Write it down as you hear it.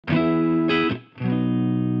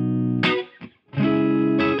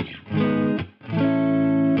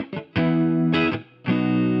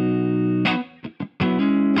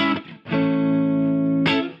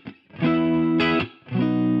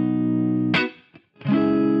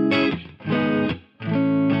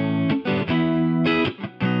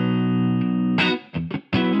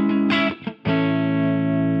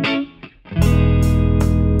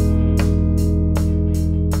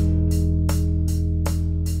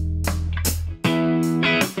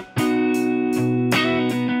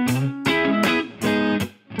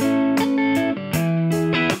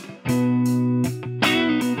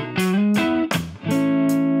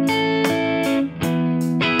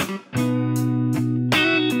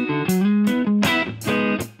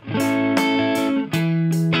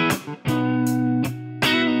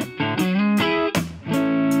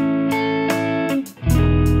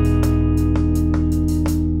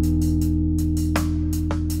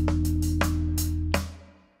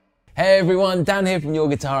Hey everyone, Dan here from Your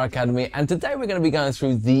Guitar Academy, and today we're going to be going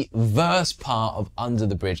through the verse part of Under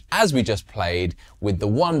the Bridge as we just played with the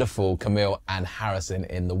wonderful Camille and Harrison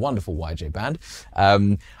in the wonderful YJ band.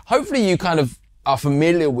 Hopefully you kind of are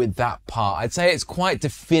familiar with that part. I'd say it's quite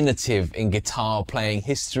definitive in guitar playing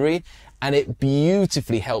history, and it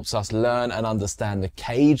beautifully helps us learn and understand the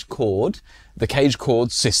cage chord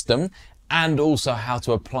system, and also how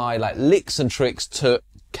to apply like licks and tricks to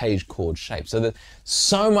cage chord shape. So there's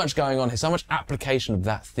so much going on here, so much application of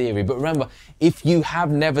that theory. But remember, if you have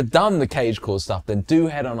never done the cage chord stuff, then do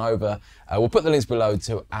head on over. We'll put the links below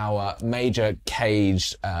to our major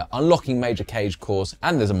cage, unlocking major cage course,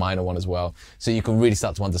 and there's a minor one as well. So you can really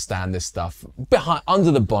start to understand this stuff behind, under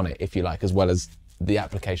the bonnet, if you like, as well as the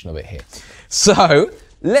application of it here. So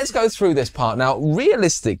let's go through this part. Now,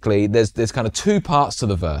 realistically, there's kind of two parts to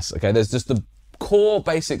the verse, okay? There's just the core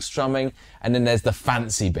basic strumming, and then there's the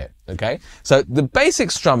fancy bit, okay? So the basic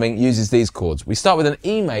strumming uses these chords. We start with an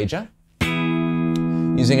E major,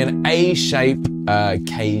 using an A shape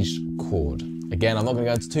cage chord. Again, I'm not gonna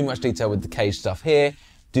go into too much detail with the cage stuff here.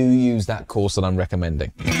 Do use that course that I'm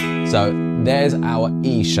recommending. So there's our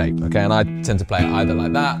E shape, okay? And I tend to play it either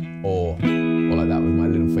like that or like that with my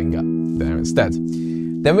little finger there instead.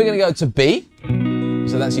 Then we're gonna go to B.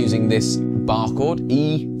 So that's using this bar chord,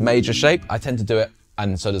 E major shape. I tend to do it,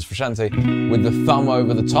 and so does Frusciante, with the thumb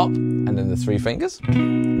over the top and then the three fingers,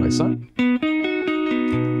 like so.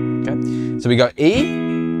 Okay, so we go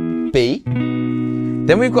E, B,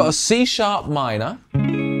 then we've got a C sharp minor.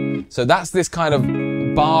 So that's this kind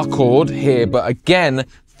of bar chord here, but again,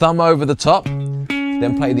 thumb over the top,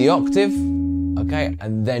 then play the octave, okay,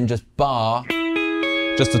 and then just bar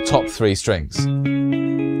just the top three strings.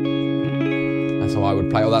 That's how I would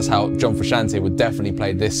play, or that's how John Frusciante would definitely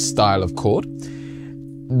play this style of chord.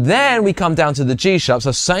 Then we come down to the G sharp,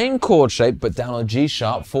 so same chord shape, but down on G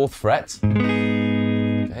sharp, 4th fret.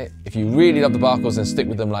 Okay. If you really love the bar chords, then stick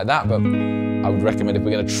with them like that, but I would recommend, if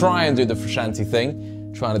we're gonna try and do the Frusciante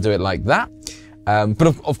thing, trying to do it like that. But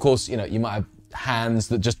of course, you know, you might have hands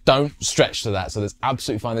that just don't stretch to that, so that's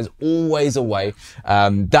absolutely fine. There's always a way.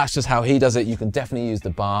 That's just how he does it. You can definitely use the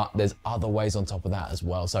bar. There's other ways on top of that as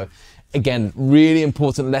well. So again, really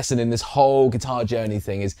important lesson in this whole guitar journey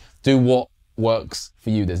thing is do what works for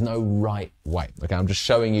you. There's no right way. Okay, I'm just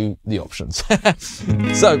showing you the options.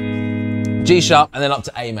 So G sharp and then up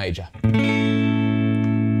to A major.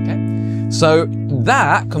 Okay, so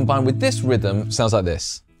that combined with this rhythm sounds like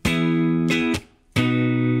this.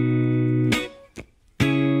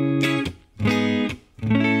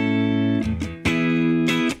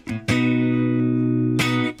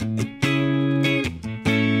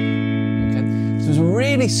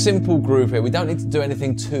 Really simple groove here. We don't need to do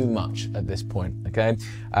anything too much at this point, okay?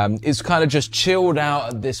 It's kind of just chilled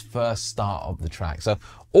out at this first start of the track. So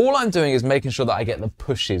all I'm doing is making sure that I get the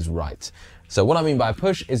pushes right. So what I mean by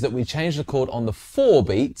push is that we change the chord on the 4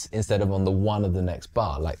 beat instead of on the 1 of the next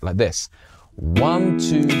bar, like this. 1,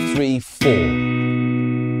 2, 3, 4.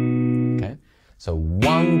 Okay? So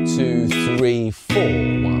 1, 2, 3, 4.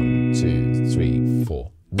 1, 2, 3,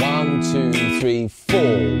 4. 1, 2, 3,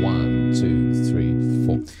 4. 1, 2, 3,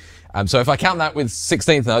 4. So if I count that with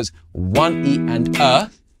 16th notes, 1 E and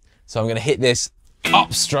so I'm going to hit this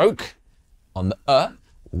upstroke on the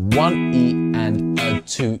 1 E and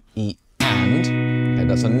 2 E and. Okay,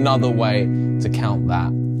 that's another way to count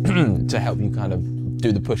that to help you kind of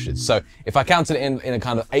do the pushes. So if I counted it in a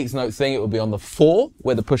kind of 8th note thing, it would be on the 4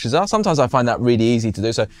 where the pushes are. Sometimes I find that really easy to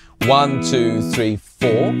do. So 1, 2, 3, 4.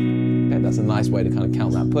 Okay, that's a nice way to kind of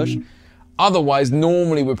count that push. Otherwise,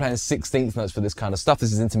 normally we're playing 16th notes for this kind of stuff.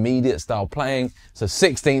 This is intermediate style playing. So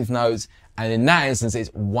 16th notes, and in that instance, it's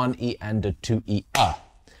 1 E and a 2 E.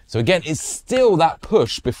 So again, it's still that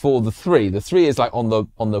push before the 3. The 3 is like on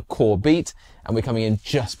the core beat, and we're coming in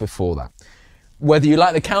just before that. Whether you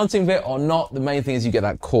like the counting bit or not, the main thing is you get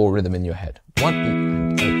that core rhythm in your head. 1 E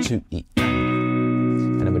and a 2 E.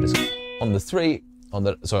 And then we're just on the 3, on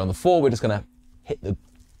the 4, we're just gonna hit the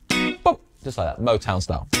boop, just like that, Motown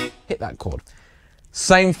style. Hit that chord.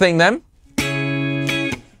 Same thing then.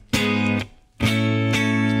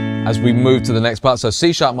 As we move to the next part, so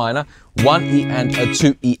C sharp minor, 1 E and a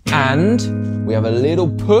 2 E and. We have a little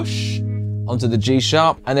push onto the G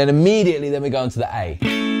sharp, and then immediately then we go into the A.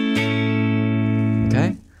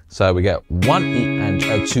 Okay, so we get 1 E and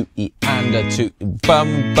a 2 E and a 2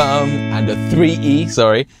 bum bum and a 3 E,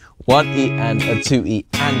 sorry. 1 E and a 2 E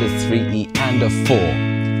and a 3 E and a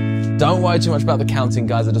 4. Don't worry too much about the counting,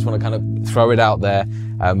 guys. I just want to kind of throw it out there.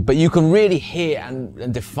 But you can really hear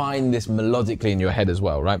and define this melodically in your head as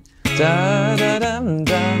well, right? Da, da, dum,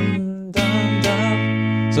 dum, dum,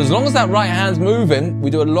 dum. So as long as that right hand's moving, we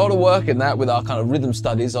do a lot of work in that with our kind of rhythm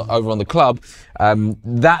studies over on the club.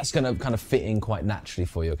 That's going to kind of fit in quite naturally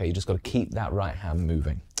for you. Okay, you just got to keep that right hand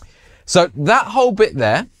moving. So that whole bit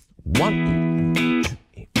there, 1 E, 2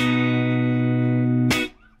 E.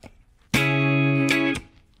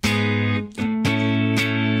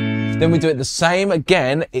 Then we do it the same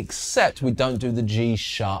again, except we don't do the G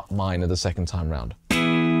sharp minor the second time round.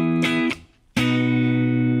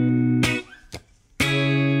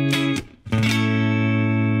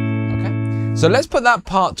 So let's put that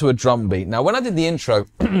part to a drum beat. Now, when I did the intro,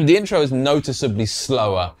 the intro is noticeably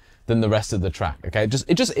slower than the rest of the track, okay?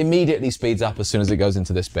 It just immediately speeds up as soon as it goes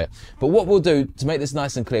into this bit. But what we'll do, to make this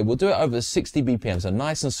nice and clear, we'll do it over 60 BPM, so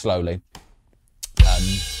nice and slowly.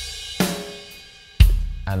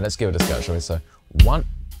 And let's give it a go, shall we? So 1,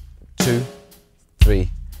 2, 3,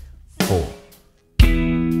 4.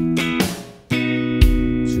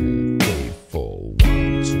 2, 3, 4,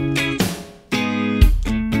 1, 2.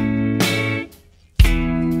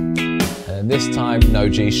 And this time, no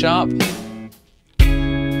G sharp.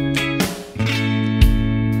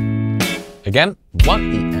 Again, 1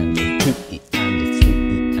 E and a 2 E and a 3 E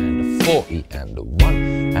and a 4 E and a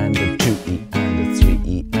 1 and a 2 E and a 3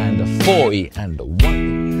 E and a 4 E and a 1 E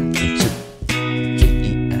and a 2 3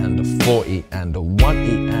 E and a 4 E and a 1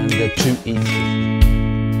 E and a 2 E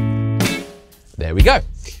 3. There we go.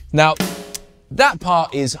 Now, that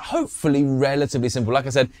part is hopefully relatively simple. Like I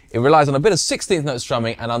said, it relies on a bit of 16th note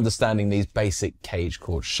strumming and understanding these basic cage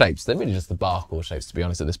chord shapes. They're really just the bar chord shapes, to be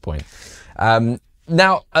honest, at this point.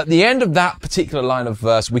 Now, at the end of that particular line of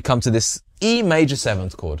verse, we come to this E major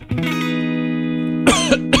 7th chord,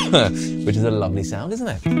 which is a lovely sound, isn't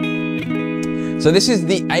it? So this is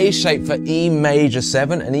the A shape for E major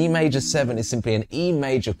 7, and E major 7 is simply an E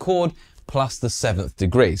major chord plus the 7th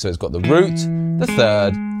degree. So it's got the root, the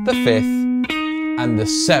 3rd, the 5th, and the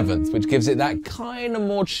 7th, which gives it that kind of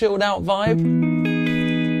more chilled out vibe.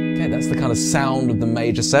 Okay, that's the kind of sound of the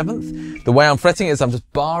major 7th. The way I'm fretting it is I'm just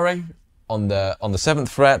barring on the 7th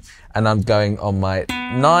fret, and I'm going on my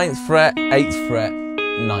 9th fret, 8th fret,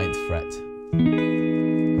 9th fret.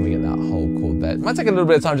 And we get that whole chord there. It might take a little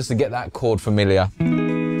bit of time just to get that chord familiar,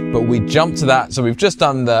 but we jump to that. So we've just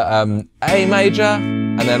done the A major,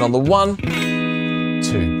 and then on the 1,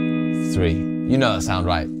 2, 3. You know that sound,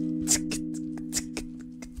 right?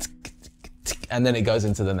 And then it goes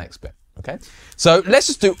into the next bit, okay? So let's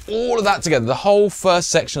just do all of that together, the whole first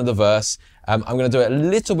section of the verse. I'm going to do it a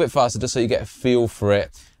little bit faster just so you get a feel for it.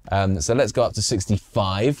 So let's go up to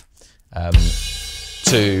 65.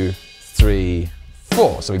 2, 3,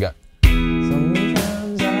 4. So we go.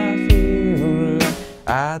 Sometimes I feel like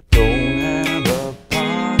I don't have a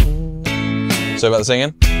partner. So about the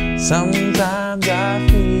singing. Sometimes I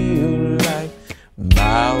feel like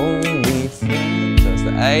my only friend. So that's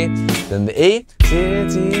the A, then the E.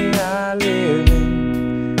 City I live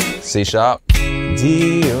in. C sharp.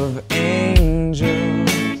 D of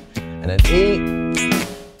angels. And an E.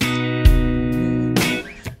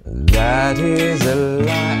 That is a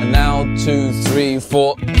lie. And now 2, 3,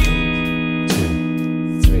 4.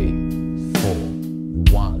 2, 3, 4.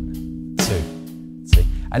 1, 2, 3.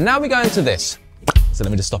 And now we go into this. So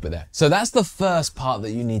let me just stop it there. So that's the first part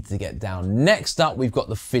that you need to get down. Next up, we've got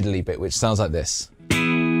the fiddly bit, which sounds like this.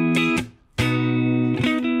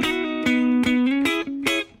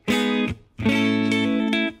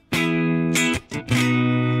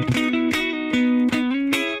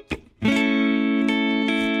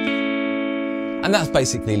 And that's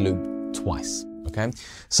basically looped twice, okay?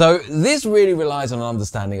 So this really relies on an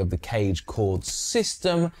understanding of the cage chord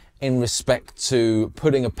system in respect to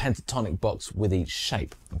putting a pentatonic box with each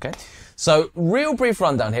shape, okay? So real brief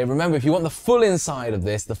rundown here. Remember, if you want the full inside of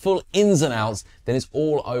this, the full ins and outs, then it's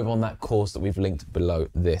all over on that course that we've linked below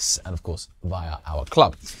this, and of course, via our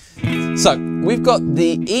club. So we've got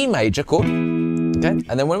the E major chord, okay?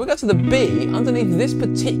 And then when we go to the B, underneath this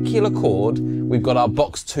particular chord, we've got our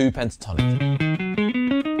box 2 pentatonic.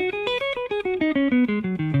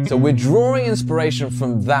 So we're drawing inspiration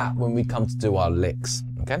from that when we come to do our licks,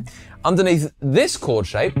 okay? Underneath this chord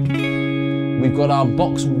shape, we've got our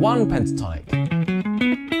box 1 pentatonic.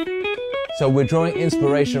 So we're drawing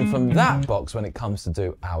inspiration from that box when it comes to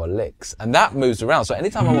do our licks. And that moves around. So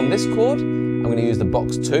anytime I'm on this chord, I'm going to use the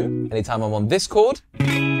box 2. Anytime I'm on this chord,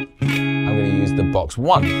 I'm going to use the box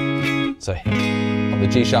 1. So on the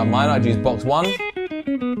G sharp minor, I'd use box 1.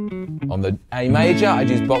 On the A major, I'd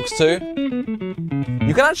use box 2.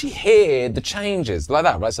 You can actually hear the changes like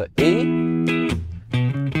that, right? So E.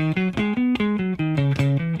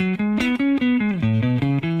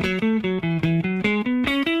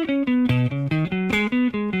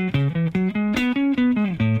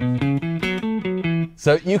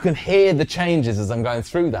 So you can hear the changes as I'm going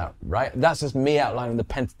through that, right? That's just me outlining the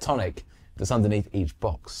pentatonic that's underneath each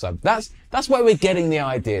box. So that's where we're getting the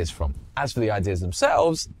ideas from. As for the ideas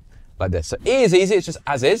themselves, like this. So E is easy, it's just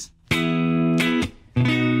as is. On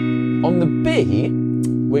the B,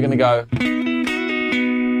 we're gonna go,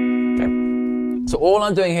 okay. So all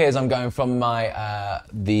I'm doing here is I'm going from my,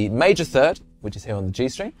 the major third, which is here on the G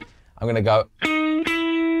string. I'm gonna go,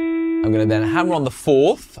 I'm gonna then hammer on the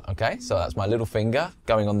 4th, okay? So that's my little finger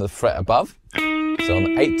going on the fret above. So on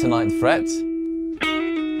the 8th to 9th fret.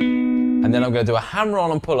 And then I'm gonna do a hammer on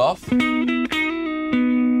and pull off,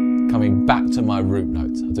 coming back to my root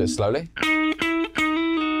note. I'll do it slowly.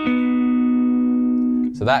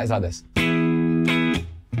 So that is like this. And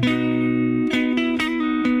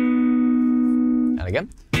again.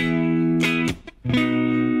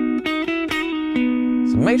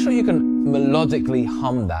 So make sure you can melodically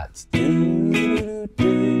hum that.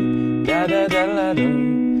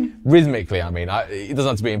 Rhythmically, I mean. It doesn't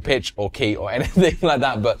have to be in pitch or key or anything like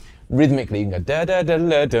that, but rhythmically you can go da da da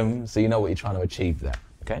da dum, so you know what you're trying to achieve there,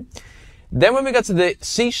 okay? Then when we go to the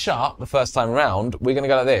C sharp the first time around, we're going to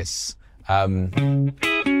go like this.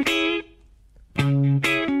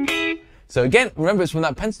 So again, remember it's from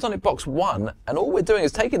that pentatonic box 1, and all we're doing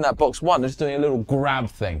is taking that box 1 and just doing a little grab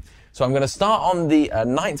thing. So I'm going to start on the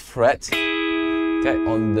 9th fret, okay,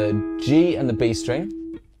 on the G and the B string,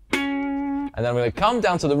 and then I'm going to come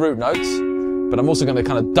down to the root notes, but I'm also going to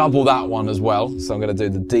kind of double that one as well. So I'm going to do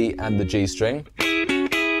the D and the G string,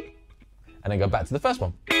 and then go back to the first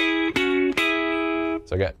one.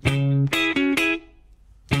 So I get,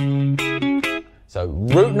 so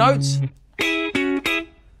root notes,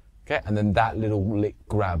 okay, and then that little lick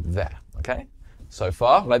grab there, okay? So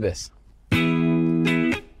far, like this.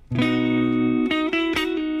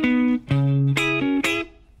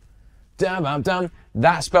 Dum.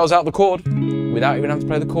 That spells out the chord without even having to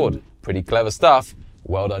play the chord. Pretty clever stuff.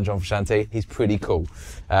 Well done, John Frusciante. He's pretty cool.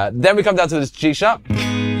 Then we come down to this G sharp. So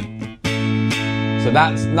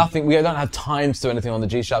that's nothing, we don't have time to do anything on the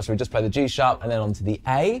G sharp, so we just play the G sharp and then onto the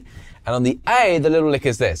A. And on the A, the little lick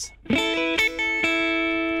is this.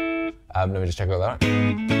 Let me just check out that.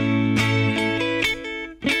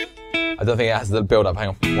 I don't think it has the build up. Hang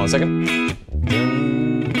on, 1 second.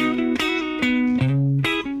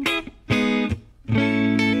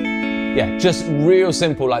 Yeah, just real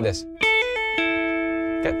simple like this.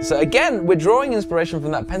 Okay, so again, we're drawing inspiration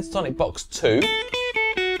from that pentatonic box 2.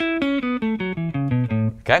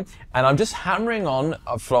 Okay, and I'm just hammering on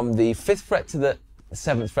from the 5th fret to the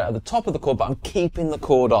 7th fret at the top of the chord, but I'm keeping the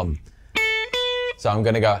chord on. So I'm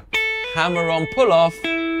going to go hammer on, pull off,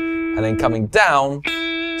 and then coming down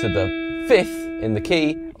to the 5th in the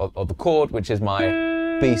key of the chord, which is my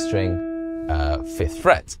B string 5th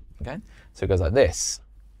fret. Okay, so it goes like this.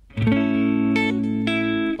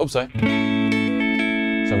 Oops, sorry.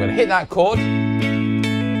 So I'm going to hit that chord and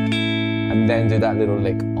then do that little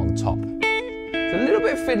lick on top. It's a little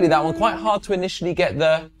bit fiddly, that one. Quite hard to initially get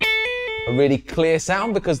a really clear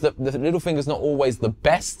sound because the little finger's not always the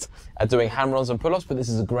best at doing hammer-ons and pull-offs, but this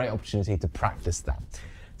is a great opportunity to practice that.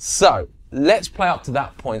 So let's play up to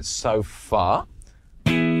that point so far.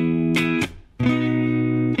 Oh,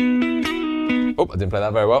 I didn't play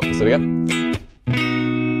that very well. Let's do it again.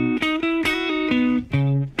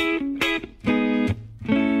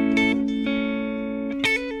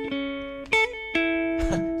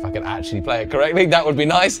 Actually play it correctly, that would be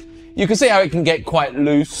nice. You can see how it can get quite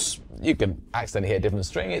loose. You can accidentally hit a different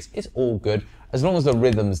string. It's all good. As long as the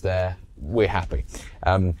rhythm's there, we're happy.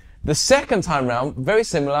 The second time round, very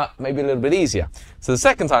similar, maybe a little bit easier. So the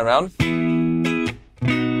second time round,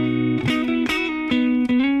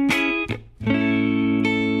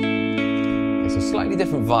 it's a slightly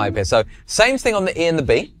different vibe here. So same thing on the E and the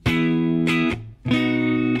B.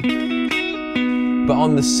 But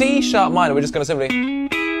on the C sharp minor, we're just going to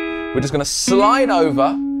slide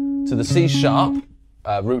over to the C sharp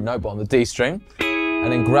root note, but on the D string, and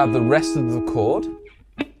then grab the rest of the chord.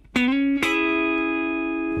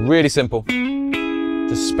 Really simple.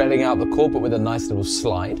 Just spelling out the chord, but with a nice little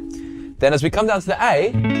slide. Then as we come down to the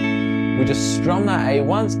A, we just strum that A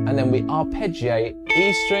once, and then we arpeggiate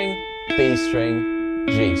E string, B string,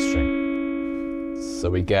 G string. So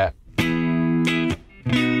we get...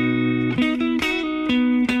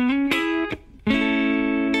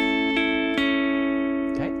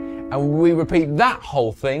 And we repeat that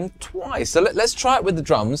whole thing twice. So let's try it with the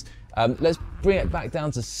drums. Let's bring it back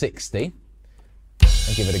down to 60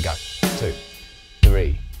 and give it a go. 2,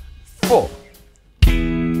 3, 4.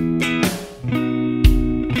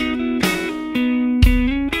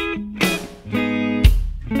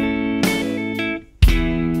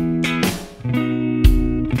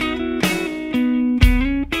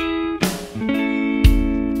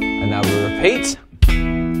 repeat.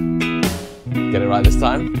 Get it right this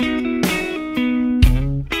time.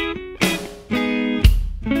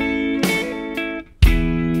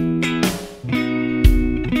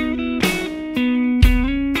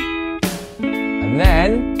 And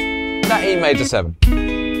then that E major 7.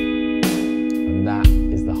 And that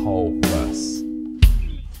is the whole verse.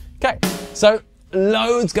 Okay, so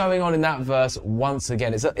loads going on in that verse once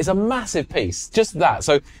again. It's a massive piece, just that.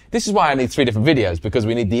 So this is why I need 3 different videos, because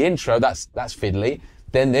we need the intro, that's fiddly,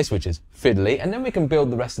 then this, which is fiddly, and then we can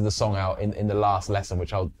build the rest of the song out in the last lesson,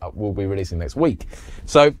 which we'll be releasing next week.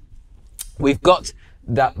 So we've got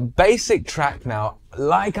that basic track now.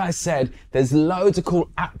 Like I said, there's loads of cool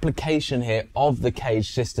application here of the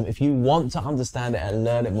cage system. If you want to understand it and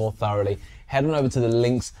learn it more thoroughly, head on over to the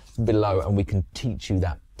links below and we can teach you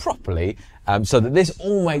that properly, so that this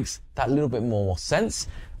all makes that little bit more sense.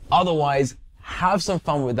 Otherwise, have some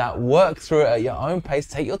fun with that, work through it at your own pace,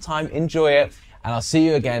 take your time, enjoy it, and I'll see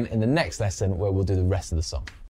you again in the next lesson where we'll do the rest of the song.